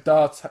Darth's. No,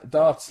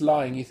 Darth's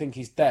lying, you think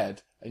he's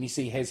dead, and you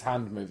see his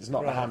hand move. It's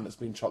not the hand that's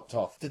been chopped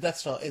off. The Death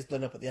Star is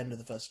blown up at the end of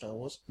the first Star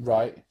Wars.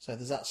 Right. So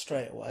there's that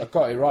straight away. I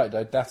got it right,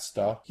 though, Death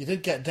Star. You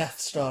did get Death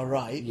Star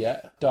right.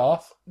 Yeah.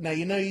 Darth. Now,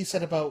 you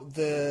said about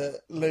the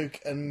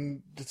Luke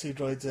and the two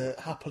droids are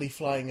happily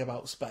flying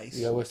about space.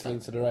 Yeah, whistling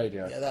to the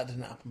radio. Yeah, that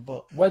didn't happen,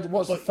 but...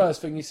 What's the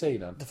first thing you see,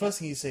 then? The first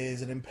thing you see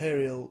is an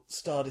Imperial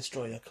Star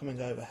Destroyer coming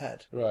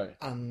overhead. Right.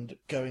 And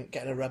getting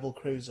a Rebel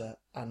cruiser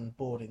and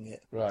boarding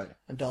it. Right.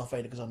 And Darth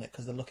Vader goes on it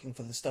because they're looking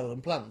for the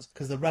stolen plans.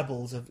 Because the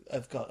Rebels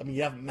have got... I mean,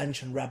 you haven't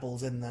mentioned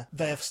Rebels in there.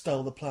 They have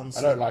stole the plans.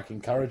 I don't like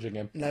encouraging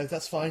him. No,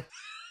 that's fine.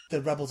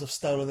 The Rebels have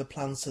stolen the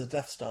plans to the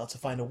Death Star to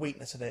find a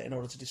weakness in it in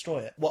order to destroy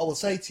it. What I will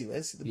say to you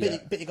is,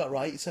 the bit you got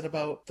right, you said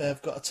about they've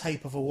got a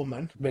tape of a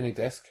woman.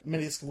 Mini-disc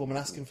of a woman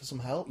asking for some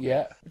help.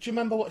 Yeah. Do you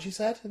remember what she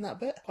said in that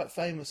bit? Quite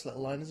famous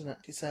little line, isn't it?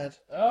 She said,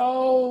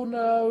 "Oh,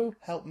 no.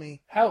 Help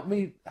me. Help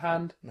me,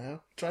 hand.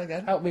 No. Try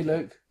again. Help me,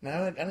 Luke.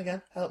 No, and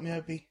again. Help me,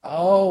 Obi.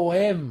 Oh,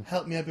 him.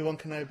 Help me, Obi-Wan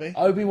Kenobi.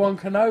 Obi-Wan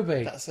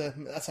Kenobi.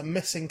 That's a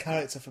missing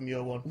character from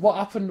your one. What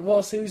happened?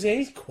 Who's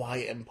he?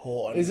 Quite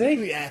important. Is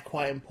he? Yeah,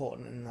 quite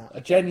important in that. I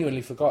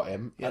genuinely forgot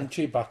him. Yeah. And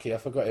Chewbacca, I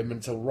forgot him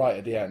until right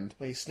at the end.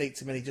 Where he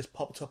sneaked him in, he just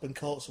popped up and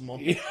caught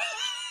someone.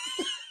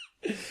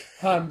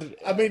 Hand.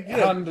 I mean,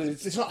 hand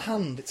is... it's not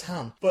hand, it's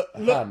Han. But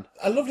look, Han.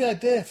 a lovely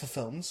idea for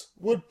films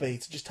would be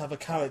to just have a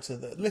character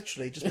that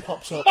literally just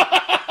pops up.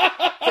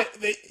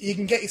 You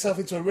can get yourself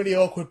into a really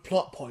awkward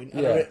plot point,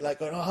 and like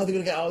going, "Oh, how are they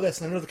going to get out of this?"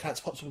 And then another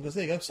character pops up and goes,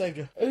 "There you go, saved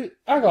you."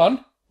 Hang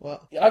on.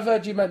 What? I've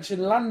heard you mention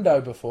Lando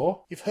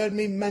before. You've heard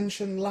me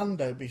mention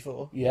Lando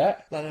before.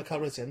 Yeah. Lando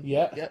Calrissian.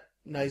 Yeah. Yep.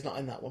 No, he's not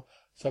in that one.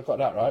 So I got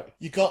that right.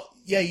 You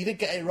did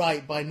get it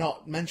right by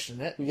not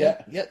mentioning it.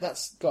 Yeah. Yeah,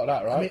 that's... Got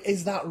that right. I mean,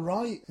 is that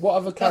right? What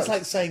other characters? That's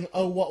like saying,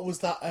 oh, what was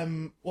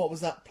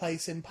that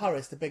place in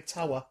Paris, the big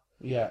tower?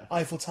 Yeah.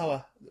 Eiffel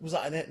Tower. Was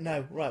that in it?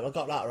 No. Right, well, I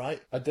got that right.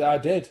 I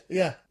did.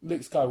 Yeah. Luke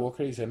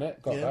Skywalker, he's in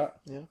it. Got that.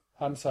 Yeah.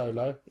 Han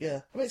Solo.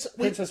 Yeah. I mean,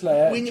 Princess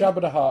Leia. Jabba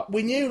the Hutt.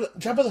 We knew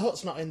Jabba the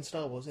Hutt's not in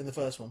Star Wars in the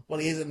first one. Well,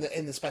 he is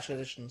in the special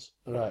editions.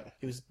 Right.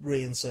 He was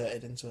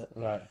reinserted into it.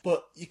 Right.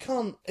 But you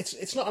can't...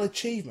 It's not an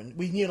achievement.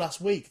 We knew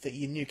last week that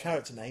you knew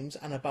character names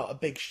and about a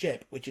big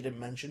ship, which you didn't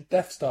mention.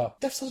 Death Star.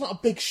 Death Star's not a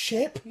big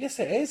ship. Yes,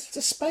 it is. It's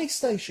a space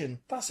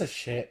station. That's a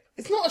ship.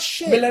 It's not a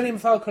ship. Millennium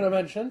Falcon I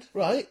mentioned.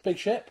 Right. Big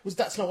ship.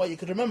 That's not what you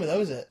could remember, though,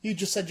 is it? You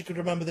just said you could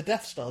remember the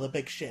Death Star, the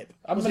big ship.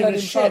 And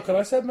Millennium Falcon.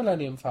 I said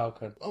Millennium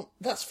Falcon. Oh,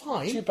 that's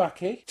fine. Chewbacca.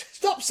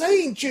 Stop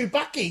saying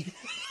Chewbacca.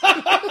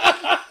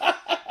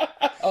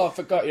 Oh, I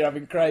forgot you're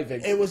having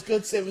cravings. It was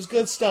good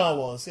Star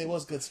Wars. It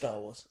was good Star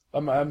Wars.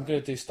 I'm going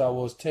to do Star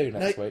Wars 2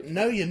 next week.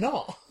 No, you're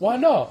not. Why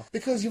not?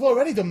 Because you've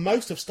already done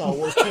most of Star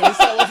Wars 2 and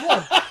Star Wars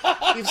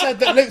 1. You've said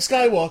that Luke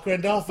Skywalker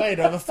and Darth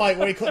Vader have a fight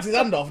where he cuts his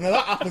hand off. Now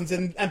that happens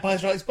in Empire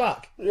Strikes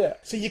Back. Yeah.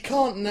 So you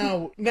can't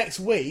now, next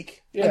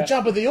week, Yeah. and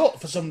Jabba the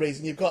Hutt, for some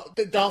reason, you've got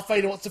that Darth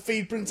Vader wants to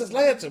feed Princess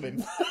Leia to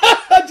him.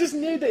 I just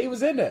knew that he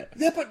was in it.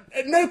 Yeah, but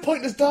at no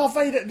point does Darth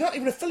Vader, they're not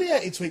even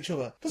affiliated to each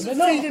other. Doesn't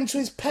They're feed not. him to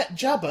his pet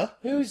Jabba.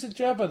 Who's the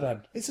Jabba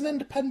then? It's an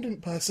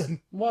independent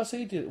person. What's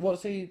he do? Why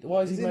is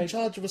He's he in made?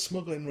 charge of a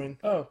smuggling ring.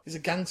 Oh. He's a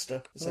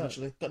gangster,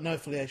 essentially. Got no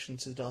affiliation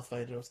to Darth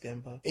Vader or to the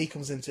Empire. He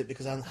comes into it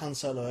because Han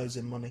Solo owes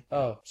him money.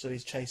 Oh. So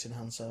he's chasing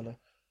Han Solo.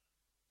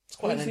 It's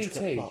quite Who's an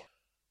intricate E.T.? plot.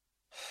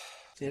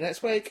 See you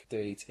next week. Do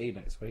E.T.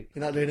 next week.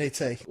 You're not doing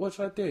E.T.? What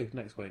should I do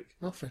next week?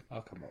 Nothing.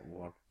 I'll come up with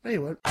one. No,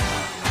 you won't.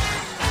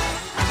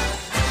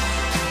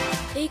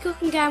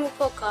 Peacock and Gamble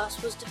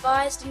Podcast was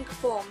devised and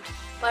performed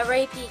by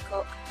Ray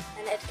Peacock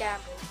and Ed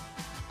Gamble.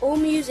 All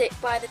music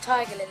by the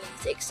Tiger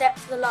Lilies except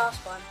for the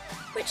last one,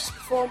 which is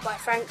performed by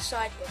Frank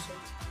Sidebottom.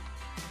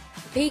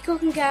 The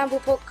Peacock and Gamble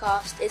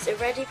Podcast is a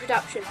ready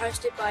production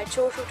hosted by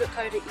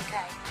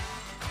chortle.co.uk.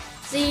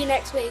 See you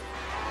next week.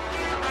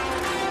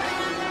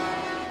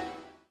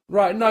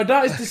 Right, no,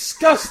 that is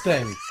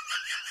disgusting.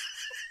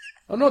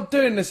 I'm not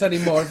doing this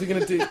anymore if you're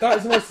going to do... That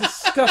is the most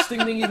disgusting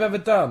thing you've ever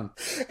done.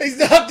 It's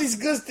not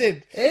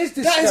disgusting. It is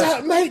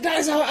disgusting. That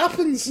is how it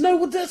happens. No,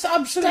 well, that's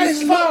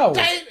absolutely foul.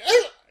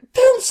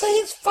 Don't say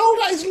it's foul,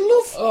 that is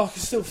love. Oh, I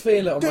can still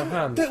feel it on my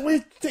hand.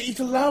 That you've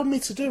allowed me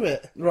to do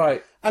it.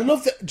 Right. I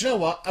love that, do you know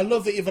what? I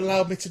love that you've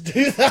allowed me to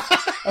do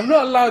that. I've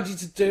not allowed you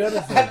to do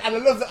anything. And I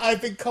love that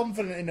I've been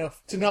confident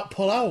enough to not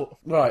pull out.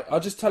 Right, I'll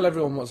just tell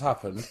everyone what's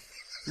happened.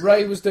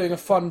 Ray was doing a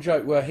fun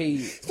joke where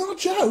It's not a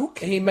joke.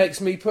 he makes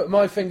me put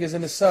my fingers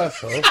in a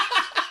circle,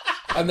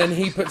 and then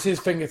he puts his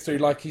finger through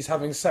like he's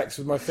having sex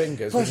with my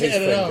fingers with his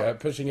finger,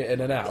 pushing it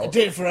in and out. I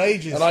did it for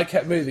ages. And I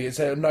kept moving and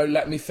saying, no,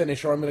 let me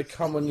finish or I'm going to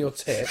come on your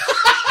tip.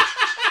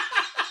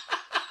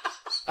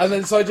 And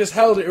then so I just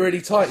held it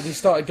really tight and he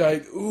started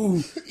going,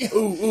 ooh,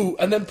 ooh, ooh,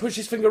 and then pushed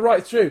his finger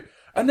right through.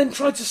 And then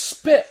tried to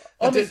spit.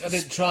 I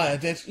didn't try, I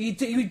did. He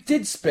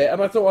did spit,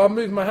 and I thought, well, I'll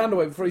move my hand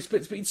away before he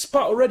spits, but he'd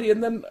spat already,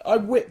 and then I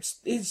whipped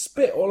his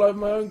spit all over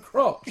my own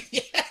crotch.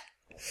 Yeah.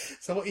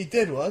 So what you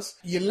did was,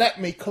 you let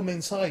me come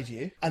inside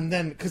you, and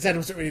then, because Ed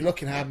wasn't really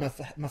looking, I had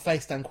my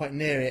face down quite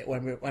near it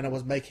when I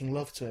was making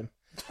love to him.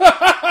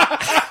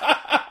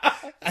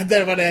 And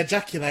then when I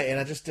ejaculated,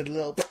 I just did a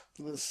little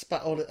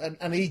spat all,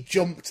 and he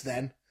jumped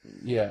then.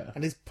 Yeah.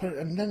 And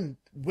then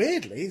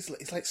weirdly, he's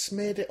like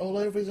smeared it all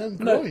over his own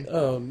groin.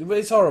 But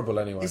it's horrible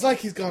anyway. It's like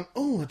he's gone,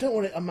 oh, I don't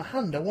want it on my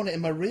hand. I want it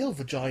in my real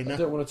vagina. I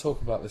don't want to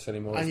talk about this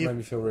anymore. It's made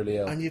me feel really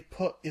ill. And you've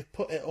put it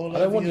all over. I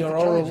don't want your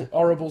your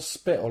horrible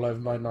spit all over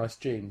my nice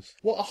jeans.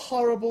 What a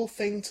horrible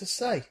thing to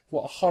say.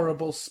 What a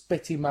horrible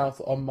spitty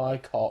mouth on my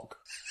cock.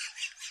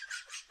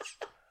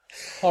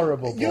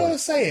 Horrible boy. You're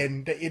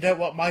saying that you don't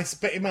want my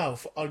spitty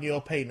mouth on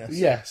your penis?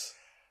 Yes.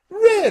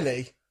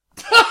 Really?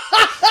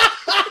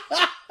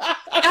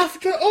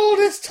 After all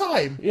this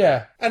time?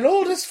 Yeah. And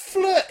all this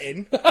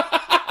flirting?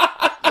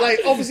 Like,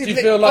 obviously, Do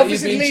you feel like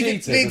obviously you've been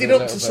cheated leading a up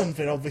to little bit?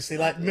 something, obviously,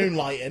 like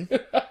moonlighting.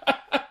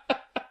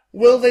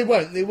 Will they,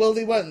 won't they? Will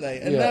they, won't they?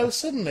 And now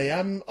suddenly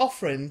I'm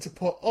offering to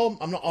put...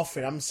 I'm not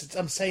offering, I'm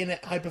saying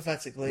it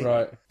hypothetically.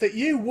 Right. That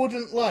you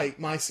wouldn't like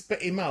my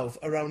spitty mouth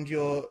around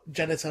your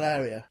genital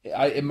area.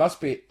 It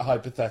must be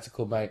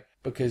hypothetical, mate,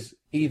 because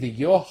either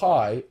you're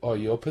high or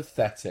you're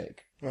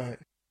pathetic. Right.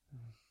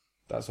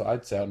 That's what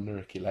I'd say on the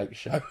Ricky Lake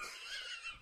show.